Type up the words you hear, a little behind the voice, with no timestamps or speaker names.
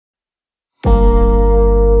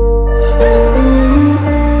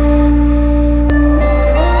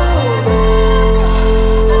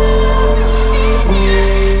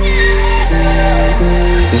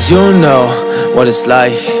you know what it's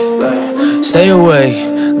like. Stay awake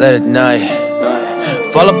late at night,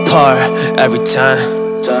 fall apart every time.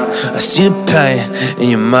 I see the pain in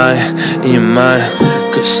your mind,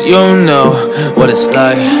 cause you don't know what it's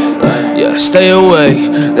like. Yeah, stay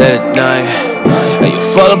awake late at night, and you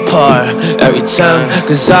fall apart every time.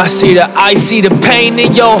 Cause I see the pain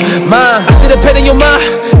in your mind. I see the pain in your mind,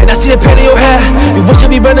 and I see the pain in your head. You wish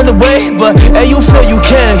you'd be running away, but hey, you feel you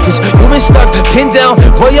can. Cause you've been stuck, pinned down,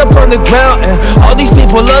 way up on the ground. And all these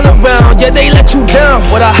people all around, yeah, they let you down.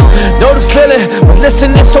 But I know the feeling, but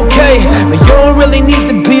listen, it's okay. But you don't really need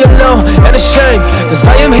to be alone and ashamed. Cause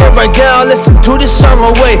I am here right now, listen to this song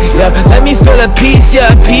away. Yeah, let me feel at peace,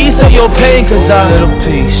 yeah, peace of your pain. Cause I a little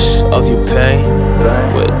piece of your pain,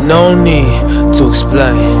 with no need to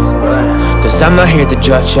explain. Cause I'm not here to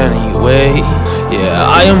judge anyway. Yeah,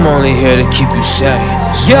 I am only here to keep you sane.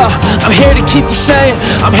 Yeah, I'm here to keep you sane.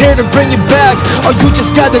 I'm here to bring you back. Oh, you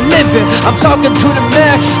just gotta live it. I'm talking to the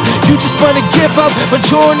max. You just wanna give up, but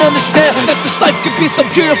you don't understand that this life could be so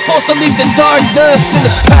beautiful. So leave the darkness in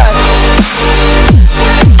the past.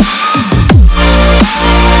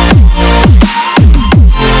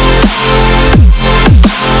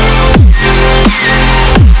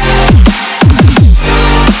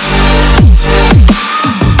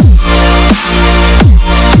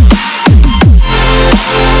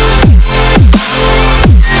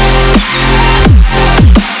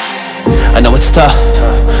 I know it's tough,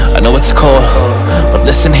 I know it's cold, but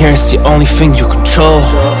listen here, it's the only thing you control.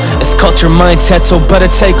 It's culture mindset, so better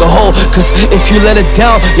take a hold. Cause if you let it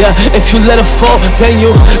down, yeah, if you let it fall, then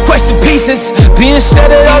you crush the pieces, being set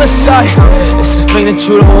it all aside. It's the thing that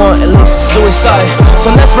you don't want, at least it's suicide. So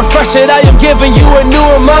let's refresh it, I am giving you a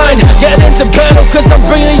newer mind. Get into battle, cause I'm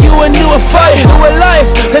bringing you a newer fight, newer life,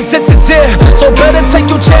 cause this is it. So better take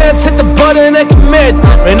your chance, hit the button and commit.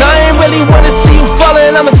 And I ain't really wanna see you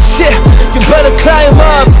falling, I'm like shit. You better climb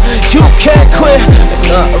up, you can't quit. And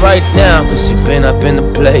not right now, cause you've been up in the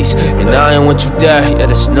place. And I ain't want you there, yeah,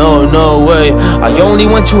 there's no way. I only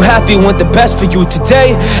want you happy, want the best for you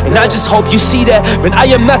today. And I just hope you see that, man, I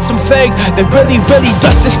am not some fake that really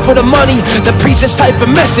does this for the money, that preaches this type of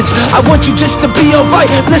message. I want you just to be alright.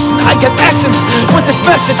 Listen, I got essence with this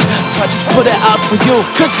message, so I just put it out for you.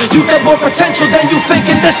 Cause you got more potential than you think,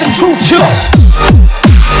 and that's the truth, yo.